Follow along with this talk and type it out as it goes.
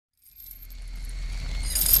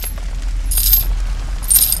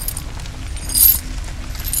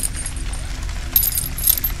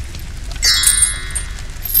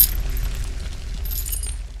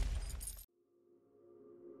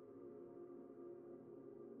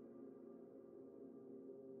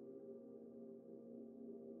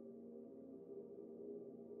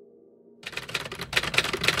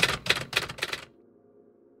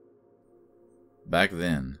Back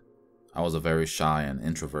then, I was a very shy and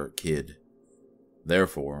introvert kid.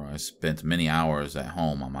 Therefore, I spent many hours at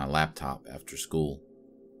home on my laptop after school.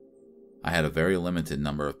 I had a very limited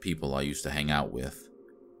number of people I used to hang out with,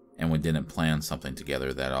 and we didn't plan something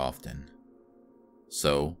together that often.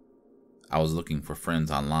 So, I was looking for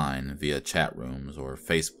friends online via chat rooms or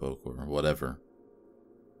Facebook or whatever.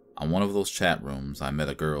 On one of those chat rooms, I met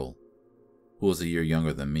a girl who was a year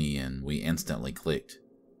younger than me, and we instantly clicked.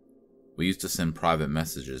 We used to send private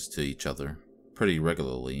messages to each other pretty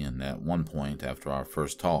regularly, and at one point after our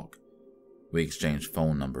first talk, we exchanged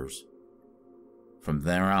phone numbers. From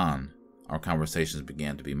there on, our conversations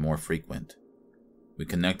began to be more frequent. We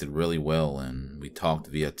connected really well, and we talked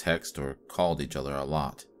via text or called each other a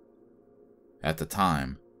lot. At the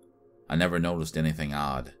time, I never noticed anything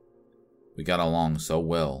odd. We got along so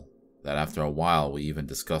well that after a while we even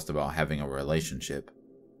discussed about having a relationship.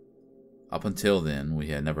 Up until then, we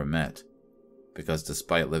had never met, because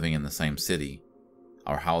despite living in the same city,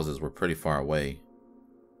 our houses were pretty far away,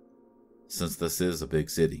 since this is a big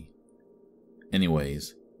city.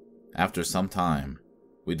 Anyways, after some time,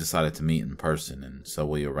 we decided to meet in person, and so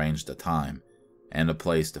we arranged a time and a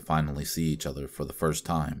place to finally see each other for the first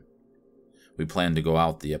time. We planned to go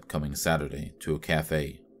out the upcoming Saturday to a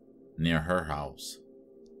cafe near her house.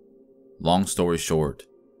 Long story short,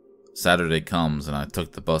 Saturday comes and I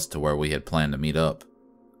took the bus to where we had planned to meet up.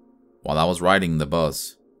 While I was riding the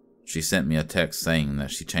bus, she sent me a text saying that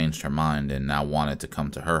she changed her mind and now wanted to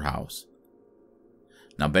come to her house.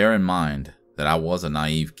 Now bear in mind that I was a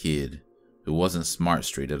naive kid who wasn't smart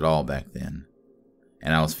street at all back then,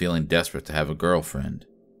 and I was feeling desperate to have a girlfriend,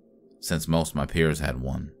 since most of my peers had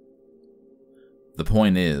one. The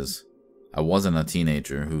point is, I wasn't a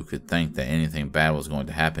teenager who could think that anything bad was going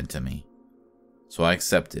to happen to me. So I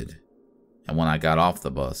accepted, and when I got off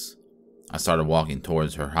the bus, I started walking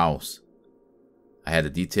towards her house. I had a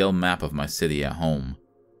detailed map of my city at home,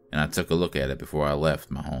 and I took a look at it before I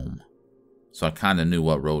left my home, so I kinda knew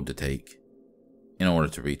what road to take in order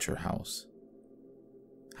to reach her house.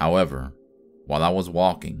 However, while I was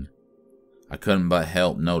walking, I couldn't but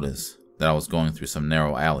help notice that I was going through some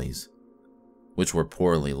narrow alleys, which were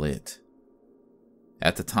poorly lit.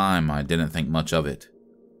 At the time, I didn't think much of it,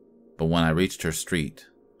 but when I reached her street,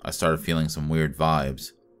 I started feeling some weird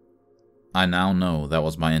vibes. I now know that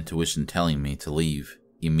was my intuition telling me to leave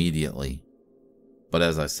immediately. But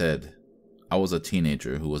as I said, I was a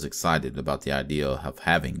teenager who was excited about the idea of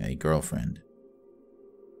having a girlfriend.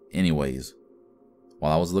 Anyways,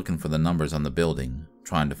 while I was looking for the numbers on the building,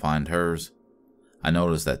 trying to find hers, I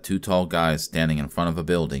noticed that two tall guys standing in front of a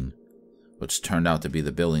building, which turned out to be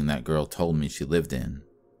the building that girl told me she lived in.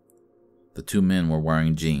 The two men were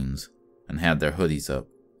wearing jeans and had their hoodies up,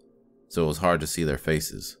 so it was hard to see their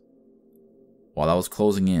faces. While I was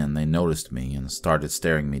closing in, they noticed me and started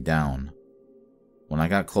staring me down. When I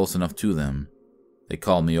got close enough to them, they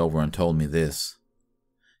called me over and told me this.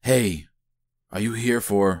 "Hey, are you here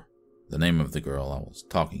for—" the name of the girl I was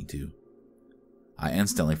talking to. I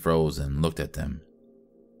instantly froze and looked at them,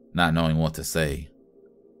 not knowing what to say.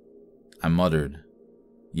 I muttered,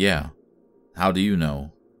 "Yeah, how do you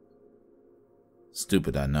know?"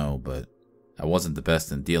 Stupid, I know, but I wasn't the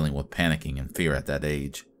best in dealing with panicking and fear at that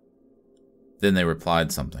age. Then they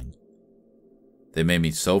replied something. They made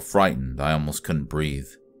me so frightened I almost couldn't breathe.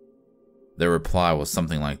 Their reply was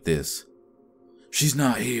something like this. "She's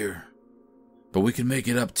not here, but we can make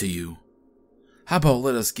it up to you. How about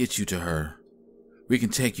let us get you to her? We can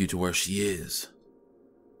take you to where she is."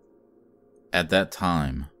 At that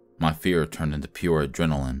time, my fear turned into pure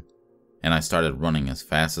adrenaline, and I started running as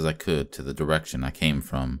fast as I could to the direction I came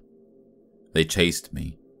from. They chased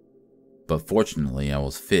me, but fortunately I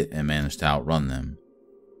was fit and managed to outrun them.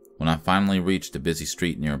 When I finally reached a busy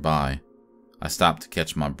street nearby, I stopped to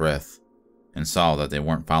catch my breath and saw that they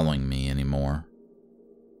weren't following me anymore.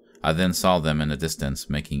 I then saw them in the distance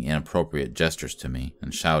making inappropriate gestures to me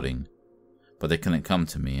and shouting, but they couldn't come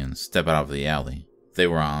to me and step out of the alley they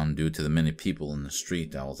were on due to the many people in the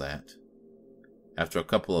street I was at. After a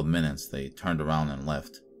couple of minutes, they turned around and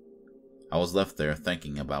left. I was left there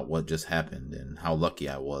thinking about what just happened and how lucky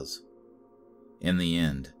I was. In the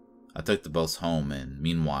end, I took the bus home, and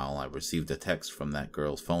meanwhile I received a text from that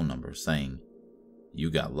girl's phone number saying, "You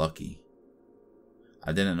got lucky."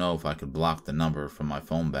 I didn't know if I could block the number from my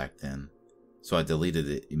phone back then, so I deleted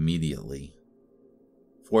it immediately.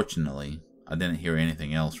 Fortunately, I didn't hear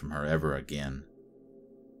anything else from her ever again.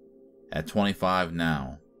 At 25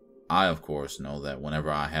 now, I of course know that whenever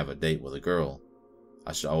I have a date with a girl,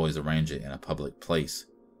 I should always arrange it in a public place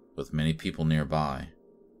with many people nearby,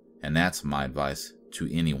 and that's my advice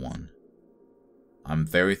to anyone. I'm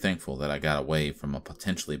very thankful that I got away from a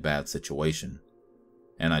potentially bad situation,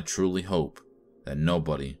 and I truly hope that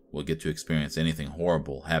nobody will get to experience anything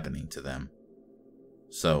horrible happening to them.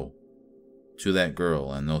 So, to that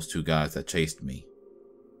girl and those two guys that chased me,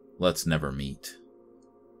 let's never meet.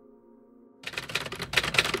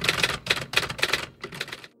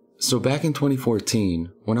 So back in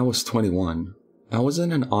 2014, when I was 21, I was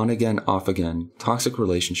in an on-again, off-again toxic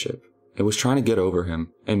relationship and was trying to get over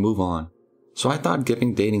him and move on, so I thought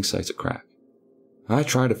giving dating sites a crack. I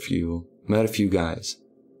tried a few, met a few guys.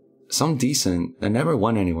 Some decent that never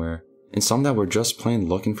went anywhere, and some that were just plain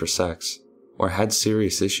looking for sex, or had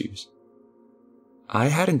serious issues. I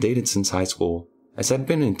hadn't dated since high school, as I'd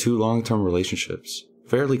been in 2 long-term relationships,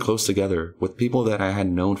 fairly close together with people that I had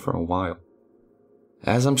known for a while.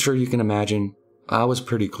 As I'm sure you can imagine, I was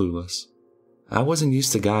pretty clueless. I wasn't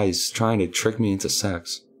used to guys trying to trick me into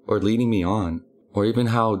sex, or leading me on, or even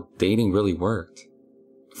how dating really worked.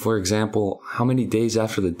 For example, how many days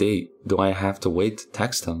after the date do I have to wait to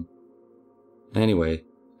text him? Anyway,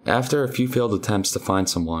 after a few failed attempts to find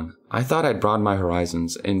someone, I thought I'd broaden my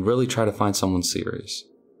horizons and really try to find someone serious.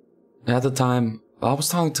 At the time, I was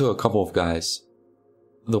talking to a couple of guys.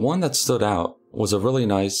 The one that stood out was a really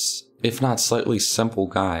nice, if not slightly simple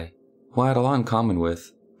guy, who I had a lot in common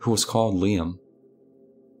with, who was called Liam.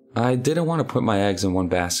 I didn't want to put my eggs in one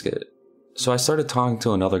basket, so I started talking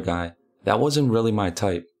to another guy that wasn't really my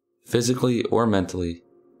type, physically or mentally,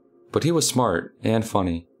 but he was smart and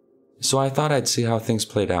funny, so I thought I'd see how things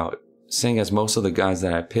played out, seeing as most of the guys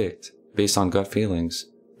that I picked, based on gut feelings,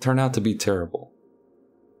 turned out to be terrible.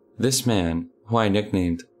 This man, who I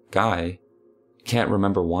nicknamed Guy, can't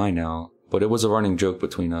remember why now, but it was a running joke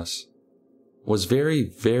between us, was very,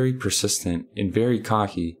 very persistent and very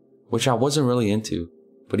cocky, which I wasn't really into,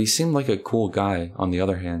 but he seemed like a cool guy on the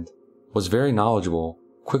other hand, was very knowledgeable,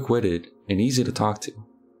 quick-witted, and easy to talk to.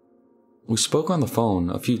 We spoke on the phone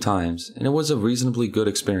a few times, and it was a reasonably good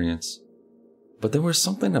experience, but there was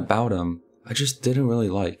something about him I just didn't really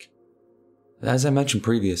like. As I mentioned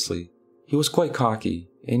previously, he was quite cocky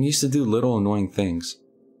and used to do little annoying things,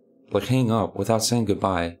 like hang up without saying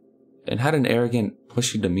goodbye, and had an arrogant,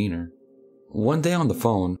 pushy demeanor. One day on the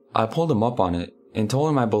phone, I pulled him up on it and told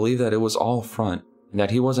him I believed that it was all a front, and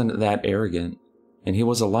that he wasn't that arrogant, and he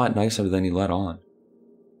was a lot nicer than he let on.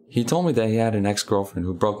 He told me that he had an ex-girlfriend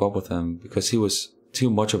who broke up with him because he was too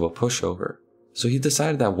much of a pushover, so he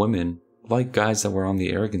decided that women liked guys that were on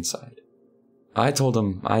the arrogant side. I told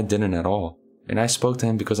him I didn't at all, and I spoke to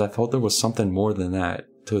him because I felt there was something more than that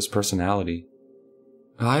to his personality.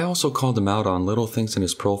 I also called him out on little things in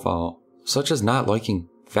his profile, such as not liking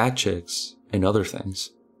fat chicks and other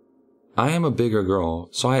things. I am a bigger girl,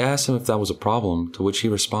 so I asked him if that was a problem, to which he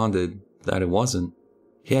responded that it wasn't.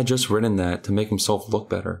 He had just written that to make himself look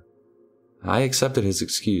better. I accepted his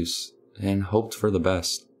excuse and hoped for the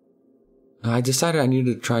best. I decided I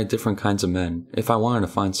needed to try different kinds of men if I wanted to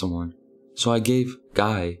find someone, so I gave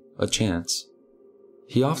Guy a chance.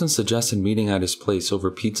 He often suggested meeting at his place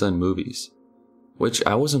over pizza and movies, which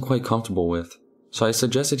I wasn't quite comfortable with, so I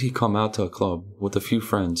suggested he come out to a club with a few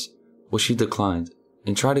friends, which he declined,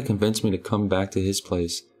 and tried to convince me to come back to his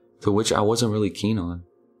place, to which I wasn't really keen on.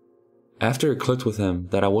 After it clicked with him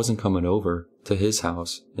that I wasn't coming over to his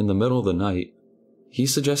house in the middle of the night, he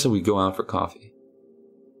suggested we go out for coffee.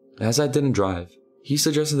 As I didn't drive, he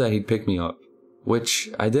suggested that he'd pick me up, which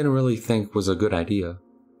I didn't really think was a good idea,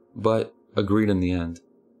 but agreed in the end.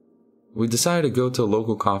 We decided to go to a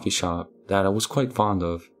local coffee shop that I was quite fond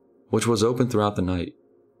of, which was open throughout the night.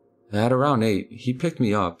 At around 8, he picked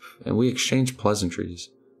me up and we exchanged pleasantries,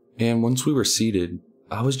 and once we were seated,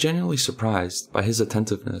 I was genuinely surprised by his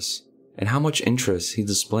attentiveness and how much interest he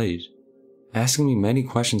displayed, asking me many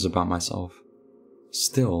questions about myself.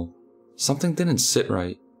 Still, something didn't sit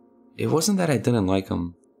right. It wasn't that I didn't like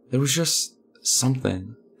him, there was just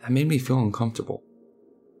something that made me feel uncomfortable.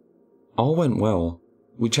 All went well,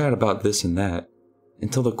 we chatted about this and that,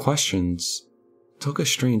 until the questions took a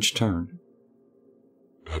strange turn.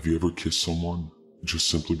 Have you ever kissed someone just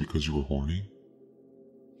simply because you were horny?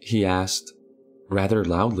 He asked, rather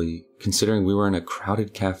loudly, considering we were in a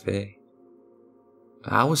crowded cafe.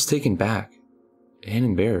 I was taken back and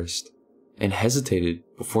embarrassed, and hesitated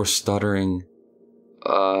before stuttering,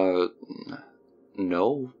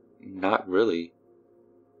 no, not really.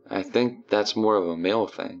 I think that's more of a male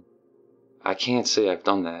thing. I can't say I've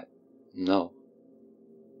done that, no.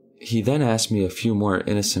 He then asked me a few more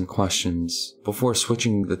innocent questions before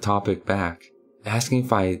switching the topic back, asking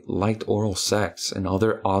if I liked oral sex and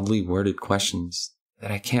other oddly worded questions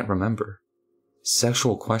that I can't remember.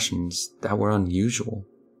 Sexual questions that were unusual.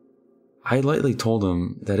 I lightly told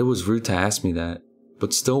him that it was rude to ask me that,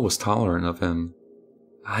 but still was tolerant of him.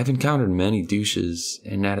 I've encountered many douches,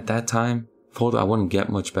 and at that time, felt I wouldn't get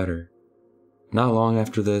much better. Not long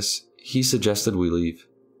after this, he suggested we leave.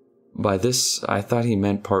 By this, I thought he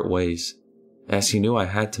meant part ways, as he knew I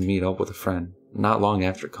had to meet up with a friend not long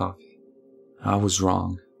after coffee. I was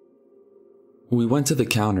wrong. We went to the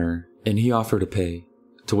counter, and he offered to pay,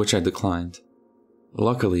 to which I declined.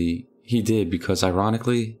 Luckily, he did because,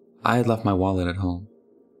 ironically, I had left my wallet at home.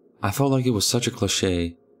 I felt like it was such a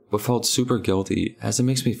cliche, but felt super guilty as it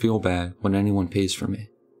makes me feel bad when anyone pays for me.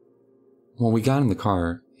 When we got in the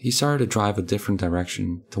car, he started to drive a different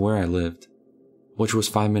direction to where I lived, which was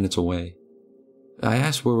 5 minutes away. I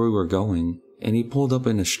asked where we were going, and he pulled up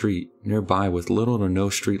in a street nearby with little to no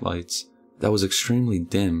streetlights that was extremely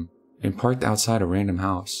dim and parked outside a random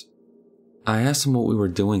house. I asked him what we were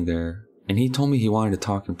doing there, and he told me he wanted to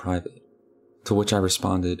talk in private, to which I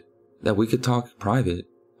responded that we could talk private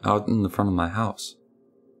out in the front of my house.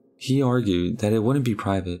 He argued that it wouldn't be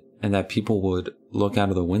private and that people would look out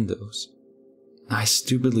of the windows. I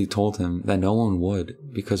stupidly told him that no one would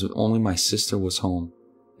because only my sister was home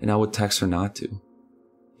and I would text her not to.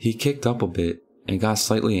 He kicked up a bit and got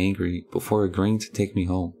slightly angry before agreeing to take me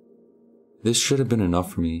home. This should have been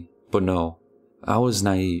enough for me, but no, I was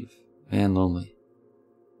naive and lonely.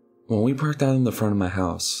 When we parked out in the front of my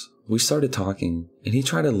house, we started talking and he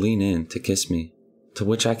tried to lean in to kiss me, to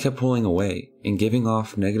which I kept pulling away and giving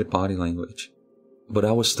off negative body language, but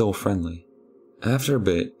I was still friendly. After a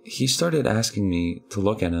bit, he started asking me to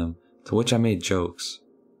look at him, to which I made jokes.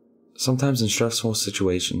 Sometimes in stressful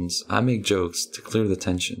situations, I make jokes to clear the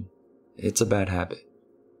tension. It's a bad habit.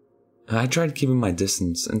 I tried keeping my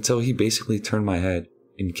distance until he basically turned my head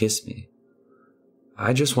and kissed me.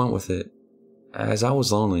 I just went with it, as I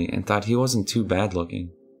was lonely and thought he wasn't too bad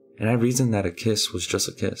looking, and I reasoned that a kiss was just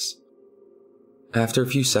a kiss. After a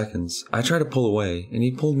few seconds, I tried to pull away and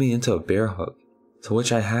he pulled me into a bear hug, to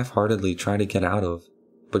which I half-heartedly tried to get out of,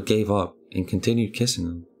 but gave up and continued kissing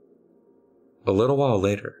him. A little while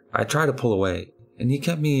later, I tried to pull away, and he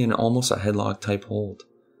kept me in almost a headlock-type hold.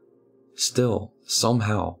 Still,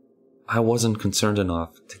 somehow, I wasn't concerned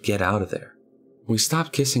enough to get out of there. We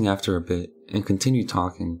stopped kissing after a bit and continued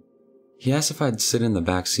talking. He asked if I'd sit in the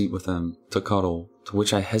back seat with him to cuddle, to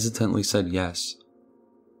which I hesitantly said yes.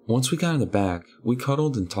 Once we got in the back, we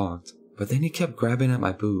cuddled and talked, but then he kept grabbing at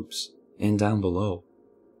my boobs and down below.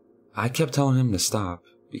 I kept telling him to stop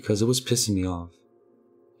because it was pissing me off.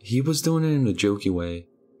 He was doing it in a jokey way,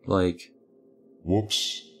 like,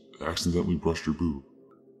 "Whoops, accidentally brushed your boob."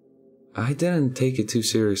 I didn't take it too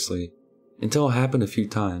seriously until it happened a few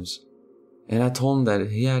times, and I told him that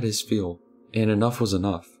he had his feel, and enough was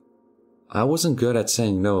enough. I wasn't good at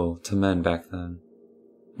saying no to men back then.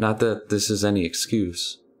 Not that this is any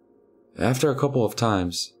excuse. After a couple of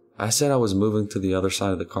times, I said I was moving to the other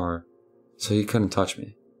side of the car, so he couldn't touch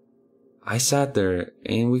me. I sat there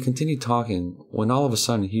and we continued talking when all of a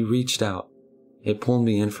sudden he reached out and pulled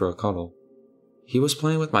me in for a cuddle. He was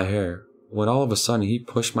playing with my hair when all of a sudden he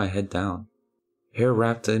pushed my head down, hair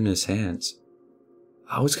wrapped in his hands.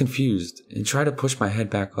 I was confused and tried to push my head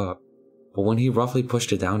back up, but when he roughly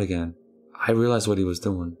pushed it down again, I realized what he was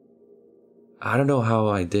doing. I don't know how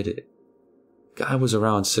I did it. Guy was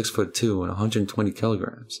around 6'2" and 120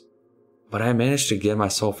 kilograms, but I managed to get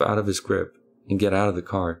myself out of his grip and get out of the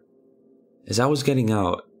car. As I was getting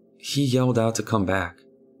out, he yelled out to come back,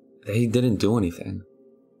 that he didn't do anything.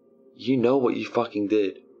 "You know what you fucking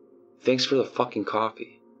did. Thanks for the fucking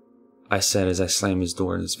coffee," I said as I slammed his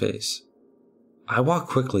door in his face. I walked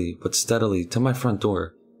quickly but steadily to my front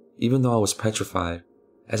door, even though I was petrified,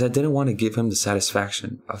 as I didn't want to give him the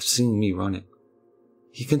satisfaction of seeing me running.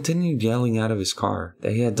 He continued yelling out of his car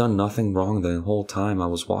that he had done nothing wrong the whole time I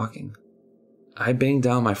was walking. I banged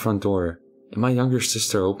down my front door, and my younger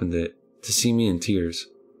sister opened it to see me in tears.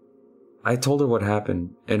 I told her what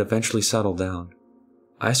happened and eventually settled down.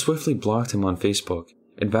 I swiftly blocked him on Facebook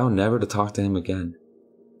and vowed never to talk to him again.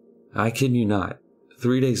 I kid you not,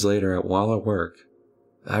 3 days later while at work,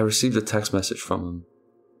 I received a text message from him.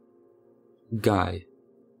 Guy.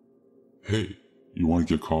 "Hey, you want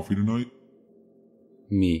to get coffee tonight?"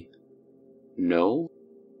 Me. No?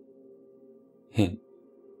 Him.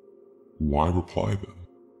 Why reply then?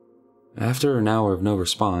 After an hour of no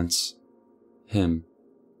response, him.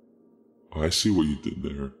 I see what you did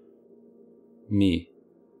there. Me.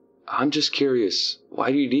 I'm just curious,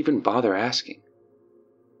 why do you even bother asking?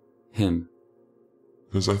 Him.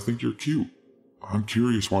 Because I think you're cute. I'm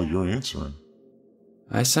curious why you're answering.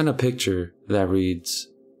 I sent a picture that reads,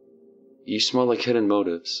 "You smell like hidden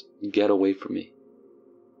motives. Get away from me."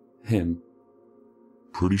 Him.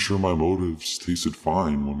 Pretty sure my motives tasted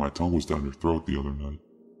fine when my tongue was down your throat the other night.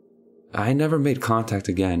 I never made contact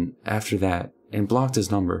again after that and blocked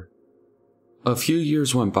his number. A few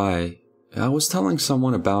years went by. I was telling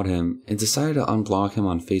someone about him and decided to unblock him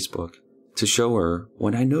on Facebook to show her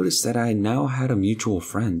when I noticed that I now had a mutual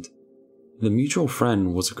friend. The mutual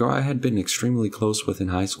friend was a girl I had been extremely close with in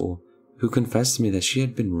high school who confessed to me that she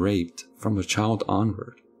had been raped from a child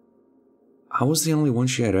onward. I was the only one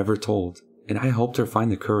she had ever told, and I helped her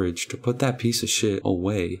find the courage to put that piece of shit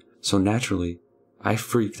away, so naturally, I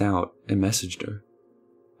freaked out and messaged her.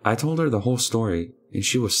 I told her the whole story, and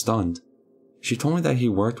she was stunned. She told me that he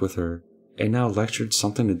worked with her and now lectured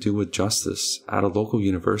something to do with justice at a local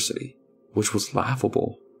university, which was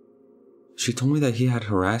laughable. She told me that he had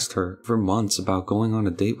harassed her for months about going on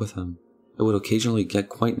a date with him. It would occasionally get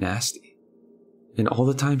quite nasty. And all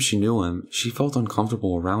the time she knew him, she felt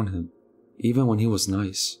uncomfortable around him, even when he was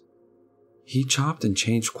nice. He chopped and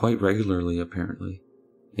changed quite regularly, apparently,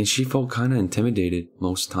 and she felt kinda intimidated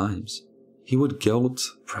most times. He would guilt,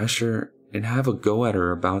 pressure, and have a go at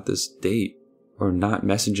her about this date, or not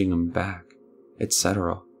messaging him back,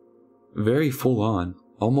 etc. Very full on,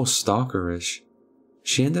 almost stalkerish.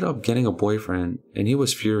 She ended up getting a boyfriend, and he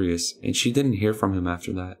was furious, and she didn't hear from him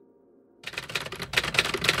after that.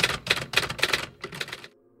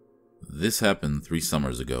 This happened 3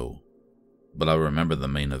 summers ago, but I remember the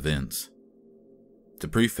main events. To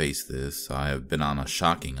preface this, I have been on a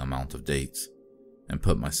shocking amount of dates, and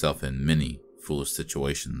put myself in many foolish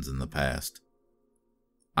situations in the past.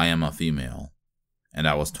 I am a female, and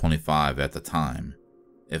I was 25 at the time,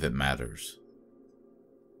 if it matters.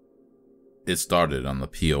 It started on the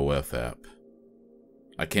POF app.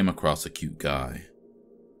 I came across a cute guy.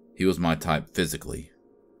 He was my type physically,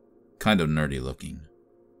 kind of nerdy looking.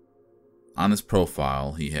 On his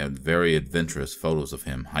profile, he had very adventurous photos of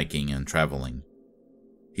him hiking and traveling.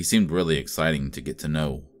 He seemed really exciting to get to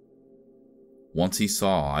know. Once he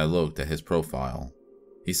saw I looked at his profile,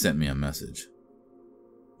 he sent me a message.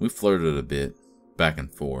 We flirted a bit, back and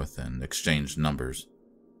forth, and exchanged numbers,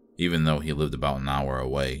 even though he lived about an hour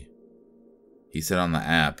away. He said on the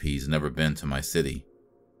app he's never been to my city,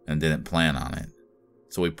 and didn't plan on it,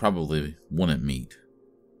 so we probably wouldn't meet.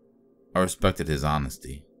 I respected his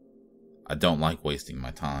honesty. I don't like wasting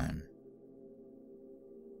my time.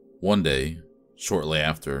 One day, shortly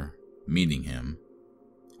after meeting him,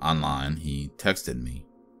 online, he texted me,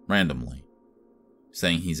 randomly,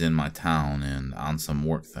 saying he's in my town and on some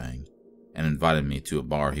work thing, and invited me to a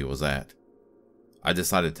bar he was at. I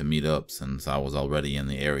decided to meet up since I was already in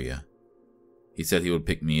the area. He said he would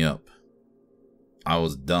pick me up. I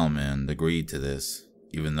was dumb and agreed to this,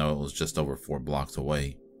 even though it was just over 4 blocks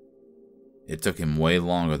away. It took him way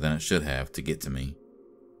longer than it should have to get to me,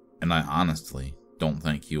 and I honestly don't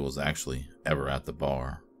think he was actually ever at the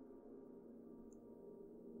bar.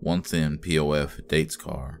 Once in POF Date's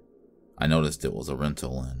car, I noticed it was a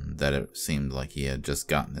rental and that it seemed like he had just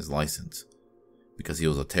gotten his license, because he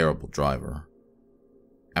was a terrible driver.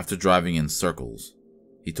 After driving in circles,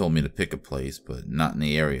 he told me to pick a place, but not in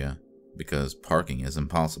the area, because parking is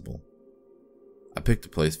impossible. I picked a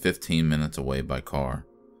place 15 minutes away by car,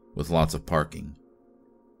 with lots of parking,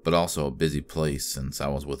 but also a busy place since I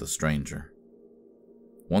was with a stranger.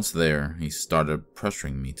 Once there, he started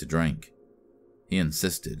pressuring me to drink. He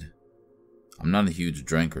insisted. I'm not a huge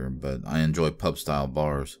drinker, but I enjoy pub-style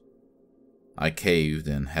bars. I caved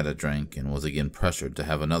and had a drink and was again pressured to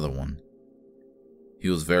have another one. He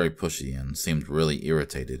was very pushy and seemed really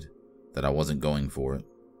irritated that I wasn't going for it.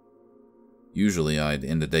 Usually I'd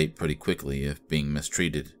end a date pretty quickly if being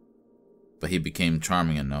mistreated, but he became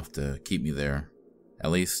charming enough to keep me there, at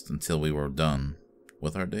least until we were done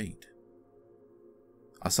with our date.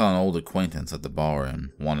 I saw an old acquaintance at the bar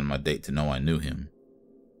and wanted my date to know I knew him.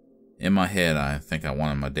 In my head, I think I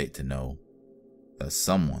wanted my date to know that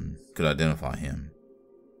someone could identify him.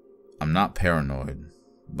 I'm not paranoid,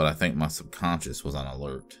 but I think my subconscious was on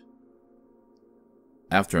alert.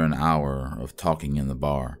 After an hour of talking in the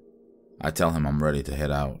bar, I tell him I'm ready to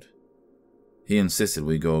head out. He insisted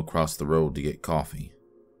we go across the road to get coffee.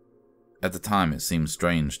 At the time, it seemed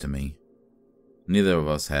strange to me. Neither of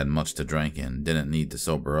us had much to drink and didn't need to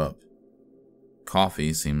sober up.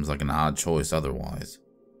 Coffee seems like an odd choice otherwise.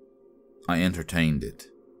 I entertained it.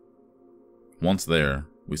 Once there,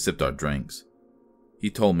 we sipped our drinks. He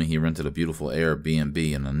told me he rented a beautiful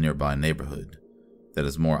Airbnb in a nearby neighborhood that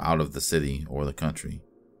is more out of the city or the country.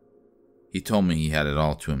 He told me he had it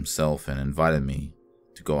all to himself and invited me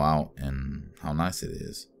to go out and how nice it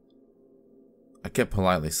is. I kept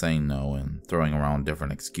politely saying no and throwing around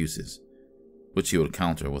different excuses, which he would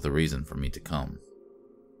counter with a reason for me to come.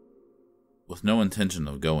 with no intention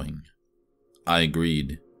of going. I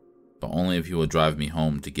agreed, but only if he would drive me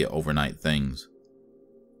home to get overnight things.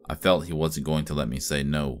 I felt he wasn't going to let me say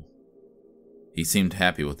no. He seemed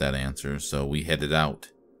happy with that answer, so we headed out.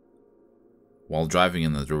 While driving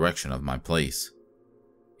in the direction of my place,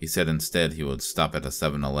 he said instead he would stop at a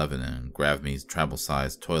 7-Eleven and grab me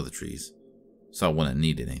travel-sized toiletries, so I wouldn't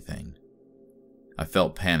need anything. I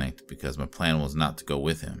felt panicked because my plan was not to go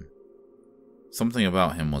with him. Something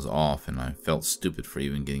about him was off, and I felt stupid for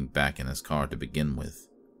even getting back in his car to begin with.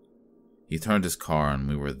 He turned his car and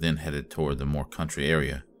we were then headed toward the more country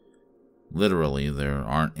area. Literally, there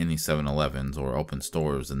aren't any 7-Elevens or open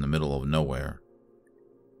stores in the middle of nowhere.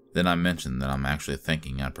 Then I mentioned that I'm actually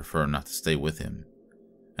thinking I'd prefer not to stay with him,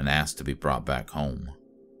 and asked to be brought back home.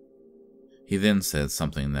 He then said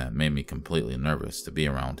something that made me completely nervous to be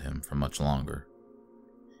around him for much longer.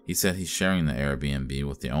 He said he's sharing the Airbnb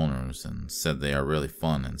with the owners and said they are really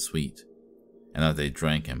fun and sweet, and that they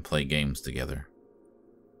drink and play games together.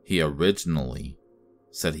 He originally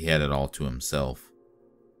said he had it all to himself.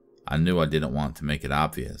 I knew I didn't want to make it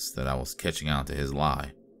obvious that I was catching on to his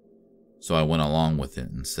lie, so I went along with it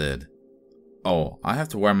and said, "Oh, I have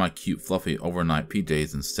to wear my cute fluffy overnight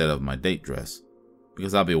PJs instead of my date dress,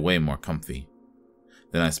 because I'll be way more comfy."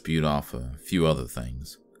 Then I spewed off a few other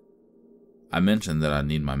things. I mentioned that I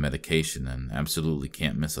need my medication and absolutely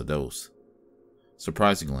can't miss a dose.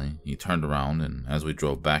 Surprisingly, he turned around, and as we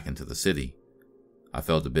drove back into the city, I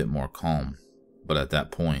felt a bit more calm, but at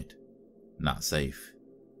that point, not safe.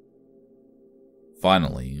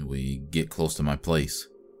 Finally, we get close to my place.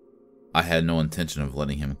 I had no intention of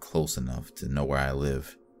letting him close enough to know where I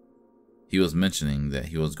live. He was mentioning that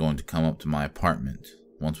he was going to come up to my apartment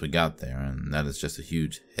once we got there, and that is just a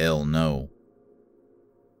huge hell no.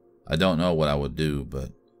 I don't know what I would do,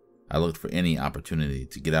 but I looked for any opportunity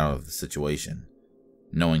to get out of the situation,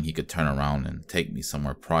 knowing he could turn around and take me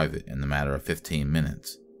somewhere private in the matter of 15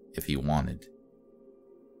 minutes, if he wanted.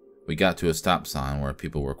 We got to a stop sign where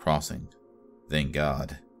people were crossing. Thank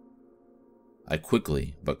God. I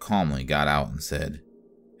quickly but calmly got out and said,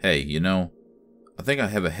 "Hey, I think I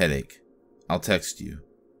have a headache. I'll text you."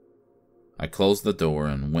 I closed the door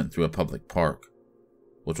and went through a public park,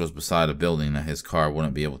 which was beside a building that his car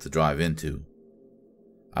wouldn't be able to drive into.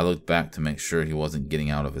 I looked back to make sure he wasn't getting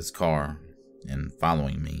out of his car and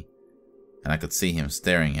following me, and I could see him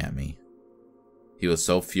staring at me. He was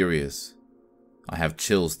so furious. I have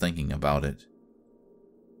chills thinking about it.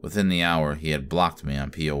 Within the hour, he had blocked me on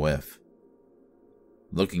POF.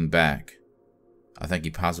 Looking back, I think he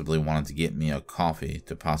possibly wanted to get me a coffee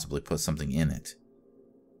to possibly put something in it.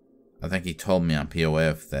 I think he told me on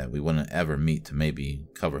POF that we wouldn't ever meet to maybe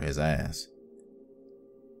cover his ass.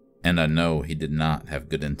 And I know he did not have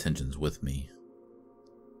good intentions with me.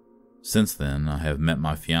 Since then, I have met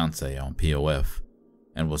my fiancée on POF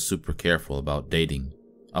and was super careful about dating,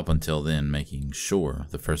 up until then making sure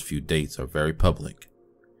the first few dates are very public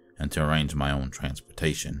and to arrange my own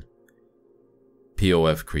transportation.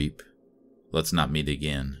 POF creep, let's not meet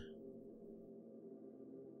again.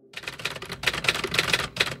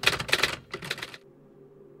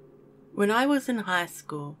 When I was in high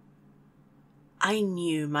school, I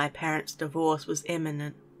knew my parents' divorce was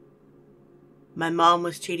imminent. My mom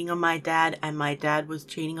was cheating on my dad, and my dad was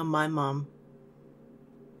cheating on my mom.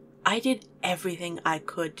 I did everything I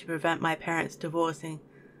could to prevent my parents divorcing,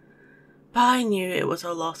 but I knew it was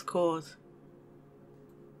a lost cause.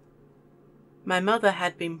 My mother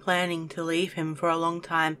had been planning to leave him for a long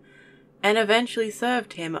time, and eventually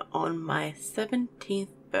served him on my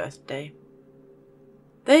 17th birthday.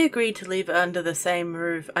 They agreed to leave under the same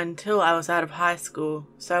roof until I was out of high school,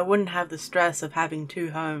 so I wouldn't have the stress of having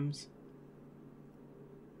two homes.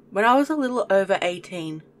 When I was a little over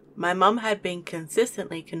 18, my mum had been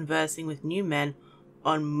consistently conversing with new men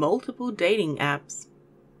on multiple dating apps.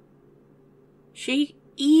 She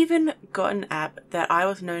even got an app that I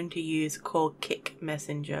was known to use called Kick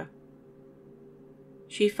Messenger.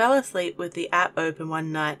 She fell asleep with the app open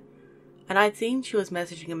one night, and I'd seen she was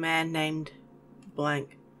messaging a man named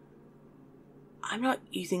blank. I'm not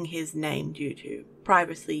using his name due to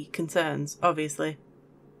privacy concerns, obviously.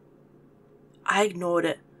 I ignored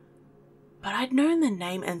it, but I'd known the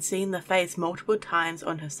name and seen the face multiple times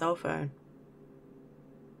on her cell phone.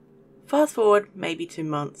 Fast forward maybe 2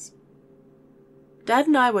 months. Dad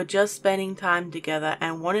and I were just spending time together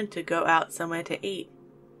and wanted to go out somewhere to eat.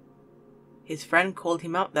 His friend called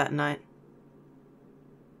him up that night.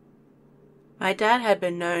 My dad had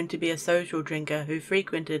been known to be a social drinker who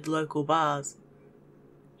frequented local bars.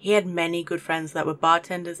 He had many good friends that were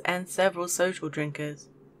bartenders and several social drinkers.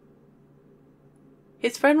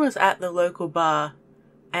 His friend was at the local bar,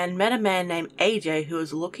 and met a man named AJ who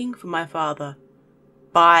was looking for my father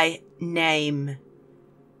by name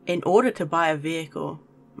in order to buy a vehicle.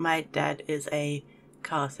 My dad is a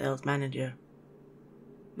car sales manager.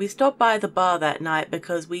 We stopped by the bar that night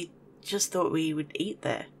because we just thought we would eat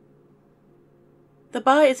there. The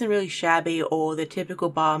bar isn't really shabby or the typical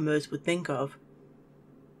bar most would think of.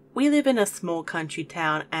 We live in a small country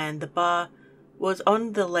town and the bar was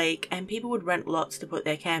on the lake and people would rent lots to put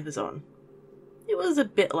their campers on. It was a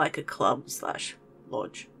bit like a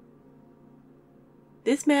club/lodge.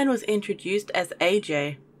 This man was introduced as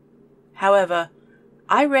AJ. However,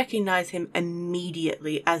 I recognized him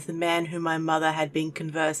immediately as the man whom my mother had been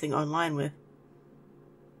conversing online with.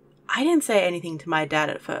 I didn't say anything to my dad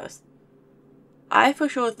at first. I for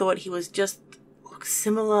sure thought he was just looked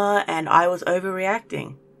similar and I was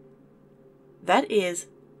overreacting. That is,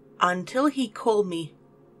 until he called me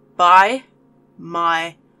by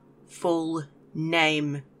my full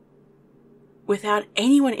name, without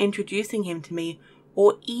anyone introducing him to me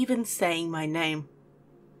or even saying my name.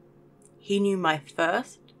 He knew my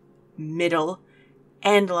first, middle,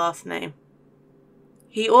 and last name.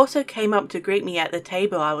 He also came up to greet me at the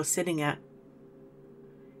table I was sitting at.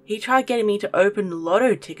 He tried getting me to open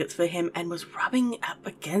lotto tickets for him and was rubbing up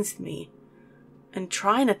against me and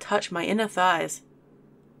trying to touch my inner thighs.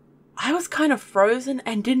 I was kind of frozen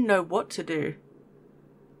and didn't know what to do.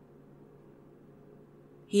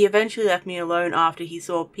 He eventually left me alone after he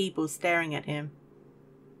saw people staring at him.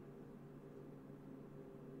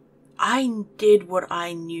 I did what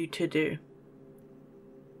I knew to do.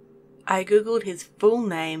 I googled his full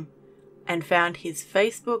name and found his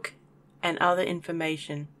Facebook and other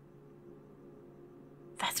information.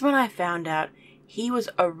 That's when I found out he was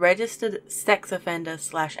a registered sex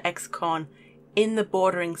offender/ex-con in the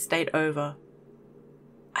bordering state over.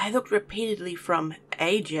 I looked repeatedly from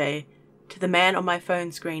AJ to the man on my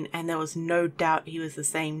phone screen and there was no doubt he was the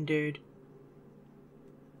same dude.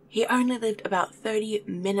 He only lived about 30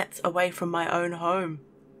 minutes away from my own home.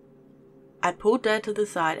 I pulled Dad to the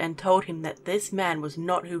side and told him that this man was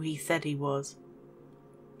not who he said he was.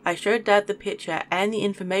 I showed Dad the picture and the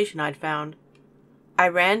information I'd found. I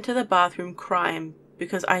ran to the bathroom crying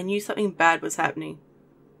because I knew something bad was happening.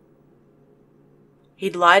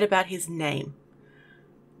 He'd lied about his name,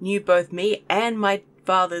 knew both me and my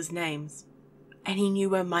father's names, and he knew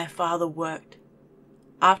where my father worked.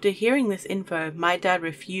 After hearing this info, my dad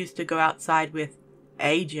refused to go outside with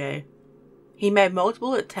AJ. He made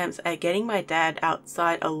multiple attempts at getting my dad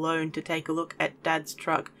outside alone to take a look at Dad's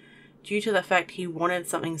truck due to the fact he wanted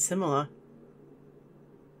something similar.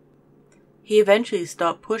 He eventually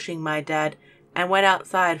stopped pushing my dad and went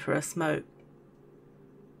outside for a smoke.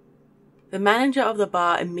 The manager of the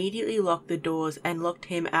bar immediately locked the doors and locked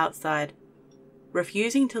him outside,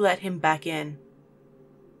 refusing to let him back in.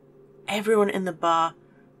 Everyone in the bar,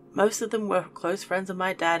 most of them were close friends of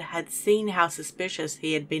my dad, had seen how suspicious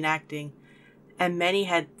he had been acting, and many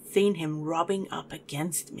had seen him rubbing up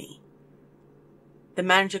against me. The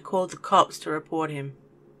manager called the cops to report him.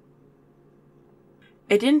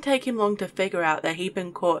 It didn't take him long to figure out that he'd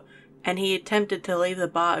been caught, and he attempted to leave the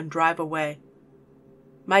bar and drive away.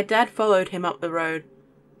 My dad followed him up the road,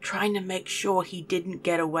 trying to make sure he didn't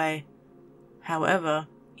get away. However,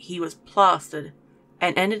 he was plastered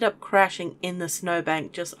and ended up crashing in the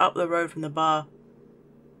snowbank just up the road from the bar.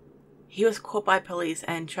 He was caught by police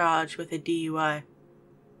and charged with a DUI.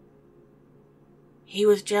 He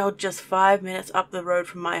was jailed just 5 minutes up the road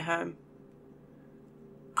from my home.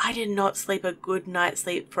 I did not sleep a good night's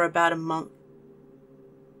sleep for about a month.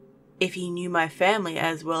 If he knew my family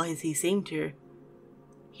as well as he seemed to,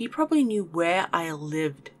 he probably knew where I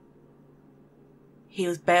lived. He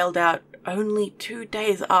was bailed out only 2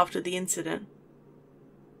 days after the incident.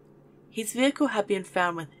 His vehicle had been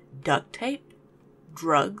found with duct tape,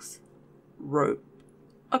 drugs, rope,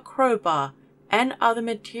 a crowbar, and other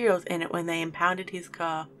materials in it when they impounded his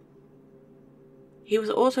car. He was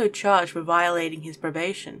also charged for violating his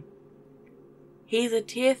probation. He is a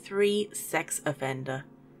Tier 3 sex offender.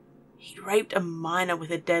 He raped a minor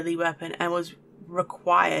with a deadly weapon and was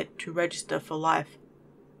required to register for life.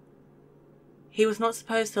 He was not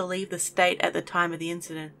supposed to leave the state at the time of the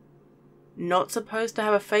incident. Not supposed to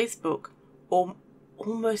have a Facebook or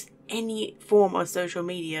almost any form of social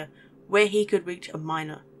media where he could reach a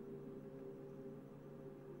minor.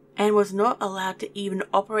 And was not allowed to even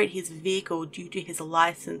operate his vehicle due to his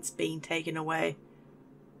license being taken away.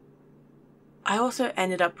 I also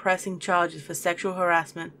ended up pressing charges for sexual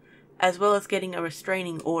harassment as well as getting a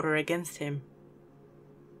restraining order against him.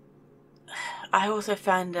 I also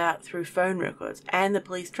found out through phone records and the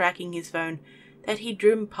police tracking his phone that he'd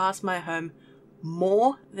driven past my home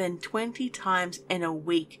more than 20 times in a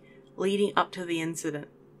week leading up to the incident.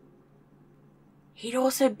 He'd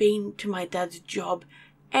also been to my dad's job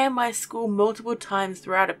and my school multiple times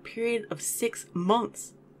throughout a period of 6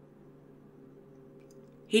 months.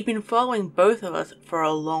 He'd been following both of us for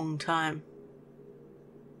a long time.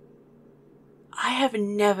 I have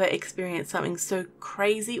never experienced something so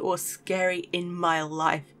crazy or scary in my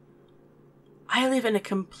life. I live in a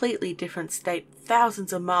completely different state,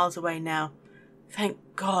 thousands of miles away now, thank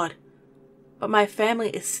God, but my family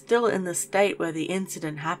is still in the state where the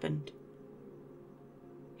incident happened.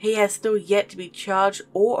 He has still yet to be charged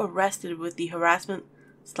or arrested with the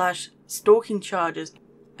harassment/stalking charges,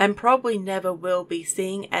 and probably never will be,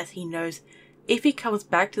 seeing as he knows if he comes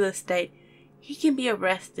back to the state, he can be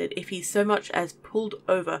arrested if he so much as pulled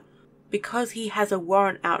over because he has a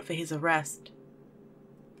warrant out for his arrest.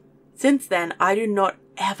 Since then, I do not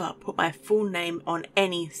ever put my full name on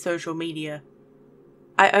any social media.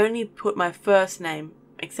 I only put my first name,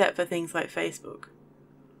 except for things like Facebook.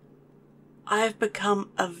 I have become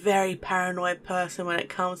a very paranoid person when it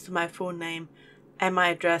comes to my full name and my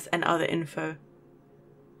address and other info.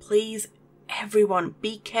 Please, everyone,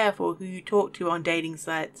 be careful who you talk to on dating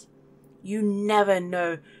sites. You never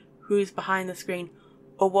know who's behind the screen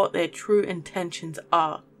or what their true intentions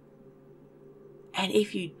are. And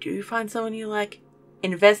if you do find someone you like,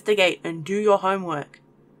 investigate and do your homework.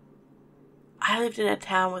 I lived in a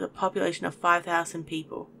town with a population of 5,000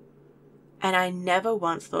 people, and I never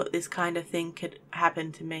once thought this kind of thing could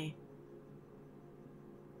happen to me.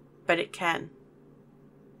 But it can,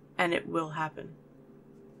 and it will happen.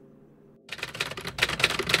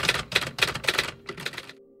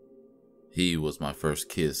 He was my first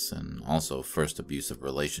kiss and also first abusive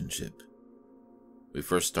relationship. We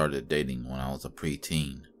first started dating when I was a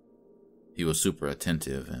preteen. He was super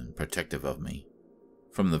attentive and protective of me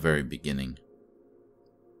from the very beginning.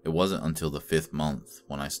 It wasn't until the 5th month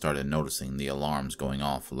when I started noticing the alarms going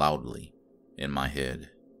off loudly in my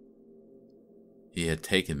head. He had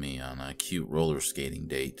taken me on a cute roller skating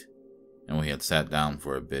date, and we had sat down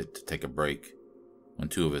for a bit to take a break when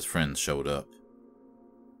 2 of his friends showed up.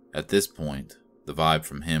 At this point, the vibe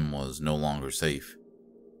from him was no longer safe.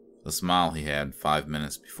 The smile he had 5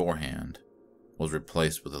 minutes beforehand was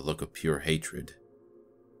replaced with a look of pure hatred.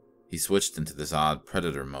 He switched into this odd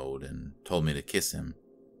predator mode and told me to kiss him,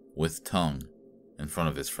 with tongue, in front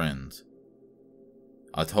of his friends.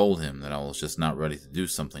 I told him that I was just not ready to do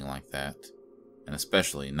something like that, and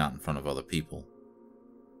especially not in front of other people.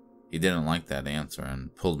 He didn't like that answer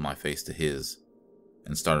and pulled my face to his,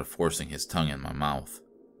 and started forcing his tongue in my mouth.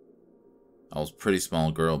 I was a pretty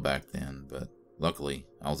small girl back then, but luckily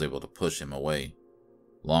I was able to push him away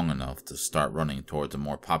long enough to start running towards a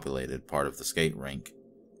more populated part of the skate rink.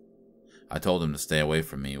 I told him to stay away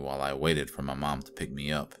from me while I waited for my mom to pick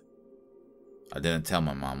me up. I didn't tell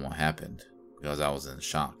my mom what happened because I was in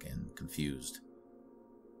shock and confused.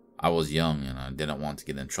 I was young and I didn't want to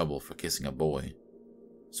get in trouble for kissing a boy,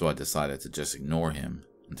 so I decided to just ignore him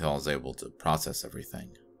until I was able to process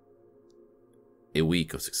everything. A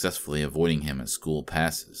week of successfully avoiding him at school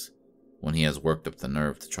passes when he has worked up the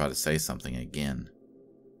nerve to try to say something again.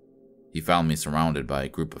 He found me surrounded by a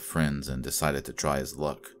group of friends and decided to try his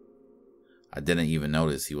luck. I didn't even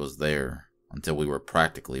notice he was there until we were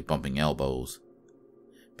practically bumping elbows.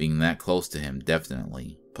 Being that close to him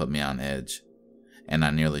definitely put me on edge, and I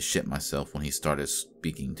nearly shit myself when he started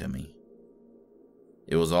speaking to me.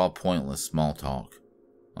 It was all pointless small talk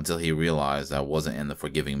until he realized I wasn't in the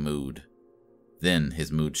forgiving mood. Then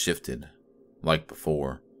his mood shifted, like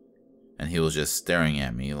before, and he was just staring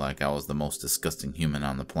at me like I was the most disgusting human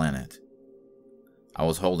on the planet. I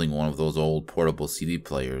was holding one of those old portable CD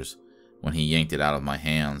players when he yanked it out of my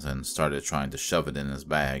hands and started trying to shove it in his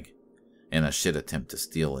bag in a shit attempt to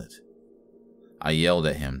steal it. I yelled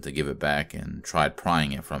at him to give it back and tried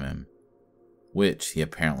prying it from him, which he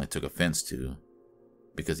apparently took offense to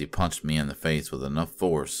because he punched me in the face with enough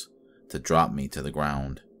force to drop me to the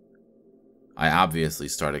ground. I obviously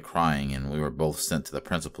started crying and we were both sent to the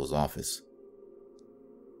principal's office.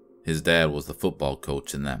 His dad was the football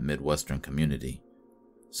coach in that Midwestern community,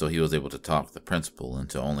 so he was able to talk the principal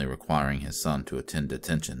into only requiring his son to attend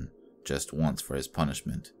detention just once for his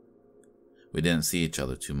punishment. We didn't see each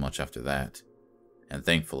other too much after that, and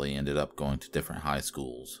thankfully ended up going to different high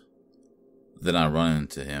schools. Then I run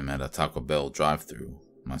into him at a Taco Bell drive-thru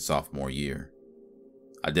my sophomore year.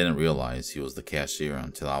 I didn't realize he was the cashier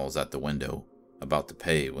until I was at the window, about to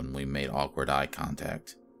pay when we made awkward eye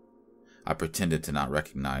contact. I pretended to not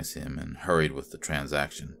recognize him and hurried with the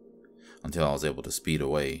transaction until I was able to speed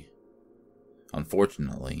away.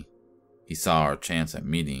 Unfortunately, he saw our chance at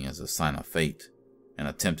meeting as a sign of fate and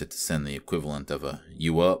attempted to send the equivalent of a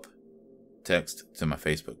 "you up" text to my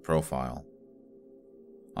Facebook profile.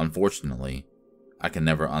 Unfortunately, I can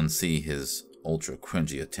never unsee his ultra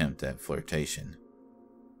cringy attempt at flirtation.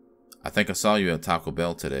 "I think I saw you at Taco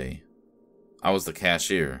Bell today. I was the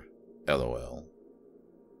cashier, LOL.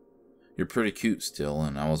 You're pretty cute still,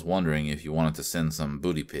 and I was wondering if you wanted to send some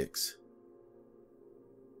booty pics."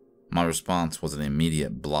 My response was an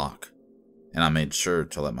immediate block, and I made sure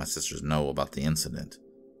to let my sisters know about the incident,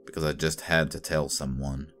 because I just had to tell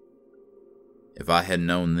someone. If I had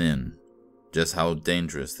known then just how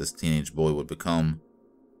dangerous this teenage boy would become,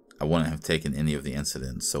 I wouldn't have taken any of the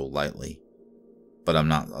incidents so lightly. But I'm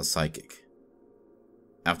not a psychic.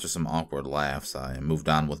 After some awkward laughs, I moved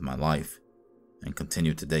on with my life and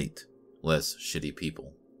continued to date less shitty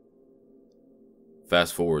people.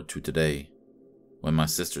 Fast forward to today, when my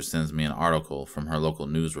sister sends me an article from her local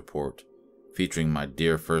news report featuring my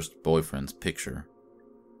dear first boyfriend's picture.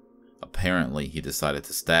 Apparently, he decided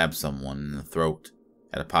to stab someone in the throat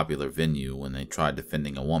at a popular venue when they tried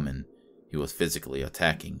defending a woman he was physically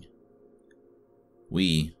attacking.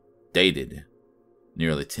 We dated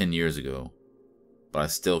nearly 10 years ago, but I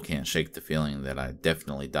still can't shake the feeling that I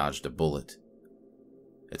definitely dodged a bullet.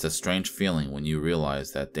 It's a strange feeling when you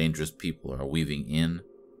realize that dangerous people are weaving in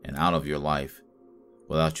and out of your life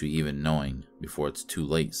without you even knowing before it's too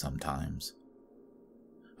late sometimes.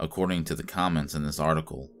 According to the comments in this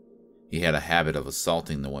article, he had a habit of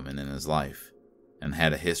assaulting the women in his life and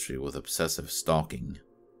had a history with obsessive stalking.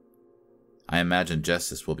 I imagine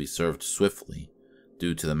justice will be served swiftly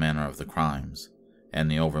due to the manner of the crimes and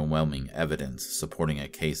the overwhelming evidence supporting a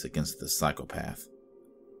case against this psychopath.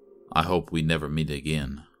 I hope we never meet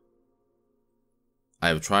again. I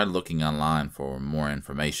have tried looking online for more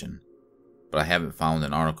information, but I haven't found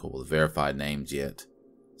an article with verified names yet,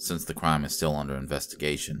 since the crime is still under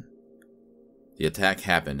investigation. The attack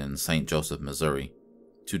happened in St. Joseph, Missouri,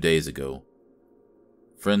 2 days ago.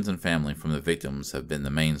 Friends and family from the victims have been the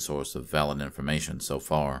main source of valid information so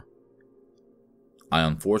far. I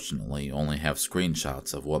unfortunately only have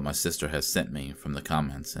screenshots of what my sister has sent me from the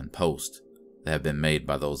comments and posts that have been made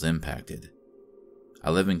by those impacted.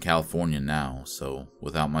 I live in California now, so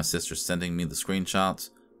without my sister sending me the screenshots,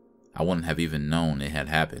 I wouldn't have even known it had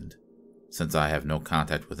happened, since I have no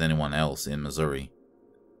contact with anyone else in Missouri.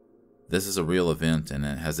 This is a real event and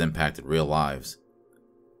it has impacted real lives.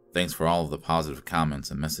 Thanks for all of the positive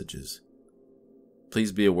comments and messages.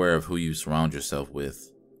 Please be aware of who you surround yourself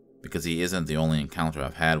with, because he isn't the only encounter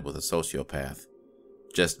I've had with a sociopath,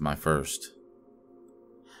 just my first.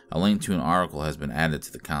 A link to an article has been added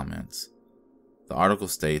to the comments. The article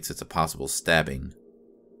states it's a possible stabbing,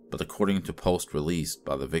 but according to posts released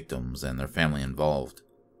by the victims and their family involved,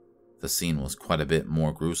 the scene was quite a bit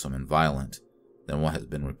more gruesome and violent than what has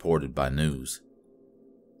been reported by news.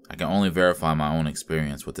 I can only verify my own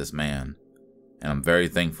experience with this man, and I'm very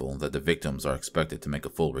thankful that the victims are expected to make a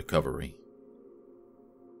full recovery.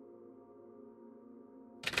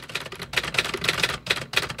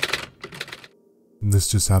 This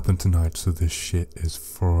just happened tonight, so this shit is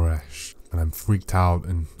fresh, and I'm freaked out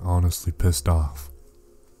and honestly pissed off.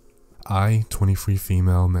 I, 23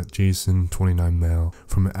 female, met Jason, 29 male,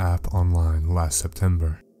 from an app online last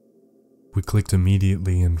September. We clicked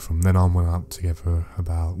immediately and from then on went out together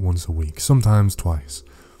about once a week, sometimes twice.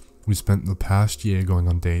 We spent the past year going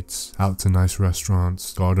on dates, out to nice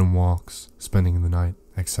restaurants, garden walks, spending the night,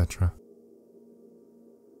 etc.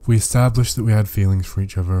 We established that we had feelings for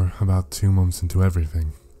each other about 2 months into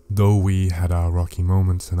everything, though we had our rocky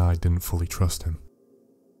moments and I didn't fully trust him.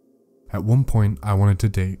 At one point I wanted to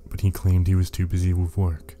date, but he claimed he was too busy with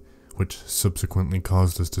work, which subsequently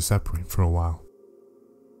caused us to separate for a while.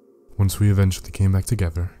 Once we eventually came back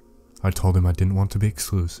together, I told him I didn't want to be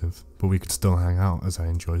exclusive, but we could still hang out as I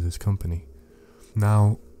enjoyed his company.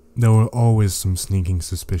 Now, there were always some sneaking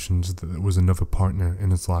suspicions that there was another partner in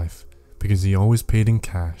his life, because he always paid in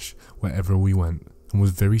cash wherever we went and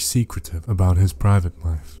was very secretive about his private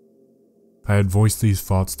life. I had voiced these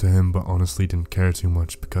thoughts to him but honestly didn't care too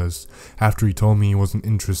much because after he told me he wasn't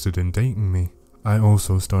interested in dating me, I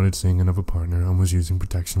also started seeing another partner and was using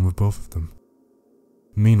protection with both of them.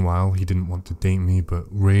 Meanwhile, he didn't want to date me but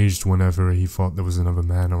raged whenever he thought there was another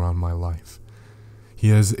man around my life. He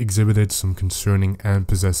has exhibited some concerning and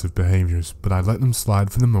possessive behaviors, but I let them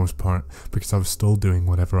slide for the most part because I was still doing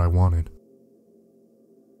whatever I wanted.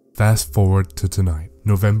 Fast forward to tonight,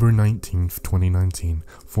 November 19th, 2019,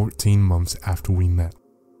 14 months after we met.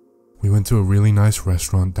 We went to a really nice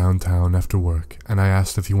restaurant downtown after work, and I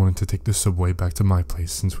asked if he wanted to take the subway back to my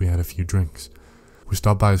place since we had a few drinks. We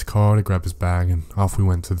stopped by his car to grab his bag, and off we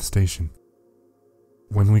went to the station.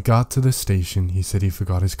 When we got to the station, he said he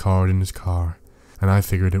forgot his card in his car, and I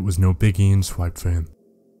figured it was no biggie and swiped for him.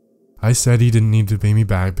 I said he didn't need to pay me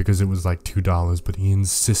back because it was like $2, but he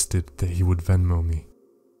insisted that he would Venmo me.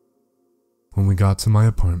 When we got to my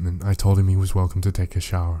apartment, I told him he was welcome to take a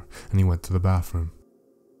shower, and he went to the bathroom.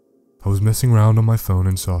 I was messing around on my phone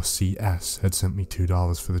and saw CS had sent me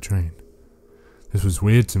 $2 for the train. This was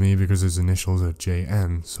weird to me because his initials are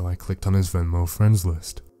JN, so I clicked on his Venmo friends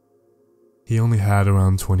list. He only had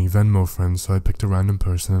around 20 Venmo friends, so I picked a random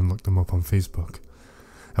person and looked them up on Facebook.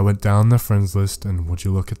 I went down their friends list, and would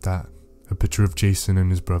you look at that, a picture of Jason and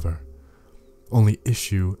his brother. Only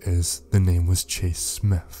issue is the name was Chase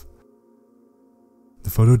Smith. The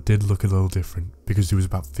photo did look a little different because he was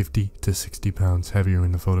about 50 to 60 pounds heavier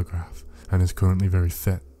in the photograph and is currently very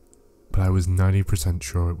fit, but I was 90%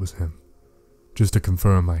 sure it was him. Just to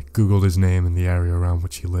confirm, I googled his name and the area around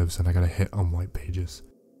which he lives, and I got a hit on White Pages.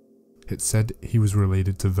 It said he was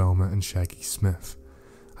related to Velma and Shaggy Smith,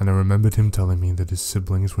 and I remembered him telling me that his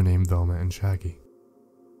siblings were named Velma and Shaggy.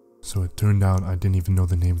 So it turned out I didn't even know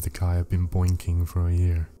the name of the guy I've been boinking for a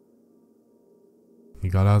year. He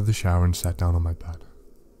got out of the shower and sat down on my bed.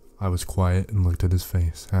 I was quiet and looked at his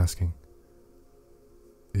face, asking,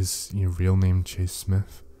 "Is your real name Chase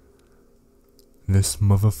Smith?" This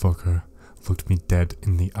motherfucker looked me dead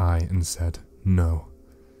in the eye and said, "No."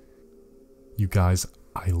 You guys,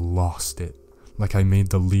 I lost it. Like I made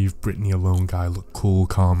the leave Britney alone guy look cool,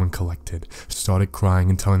 calm, and collected. Started crying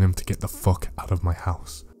and telling him to get the fuck out of my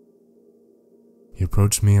house. He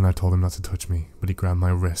approached me and I told him not to touch me, but he grabbed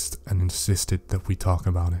my wrist and insisted that we talk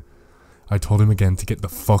about it. I told him again to get the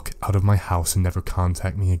fuck out of my house and never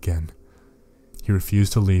contact me again. He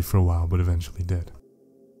refused to leave for a while, but eventually did.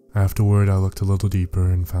 Afterward, I looked a little deeper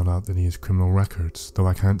and found out that he has criminal records, though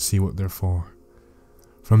I can't see what they're for.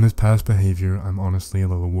 From his past behavior, I'm honestly a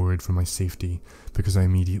little worried for my safety, because I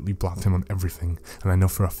immediately blocked him on everything, and I know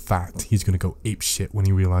for a fact he's gonna go apeshit when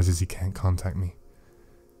he realizes he can't contact me.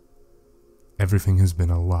 Everything has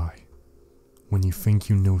been a lie. When you think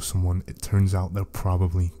you know someone, it turns out they're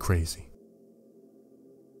probably crazy.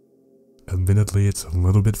 Admittedly, it's a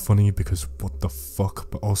little bit funny because what the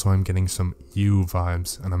fuck, but also I'm getting some you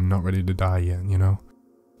vibes and I'm not ready to die yet, you know?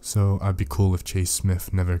 So I'd be cool if Chase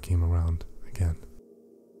Smith never came around again.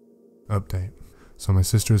 Update. So my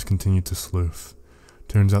sister has continued to sleuth.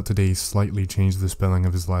 Turns out today he slightly changed the spelling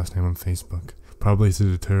of his last name on Facebook, probably to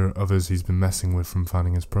deter others he's been messing with from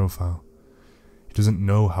finding his profile. He doesn't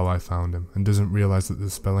know how I found him and doesn't realize that the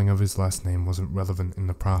spelling of his last name wasn't relevant in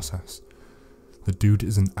the process. The dude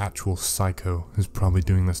is an actual psycho who's probably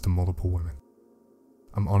doing this to multiple women.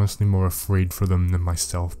 I'm honestly more afraid for them than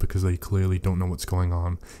myself because they clearly don't know what's going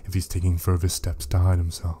on if he's taking further steps to hide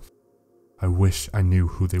himself. I wish I knew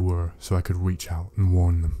who they were so I could reach out and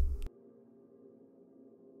warn them.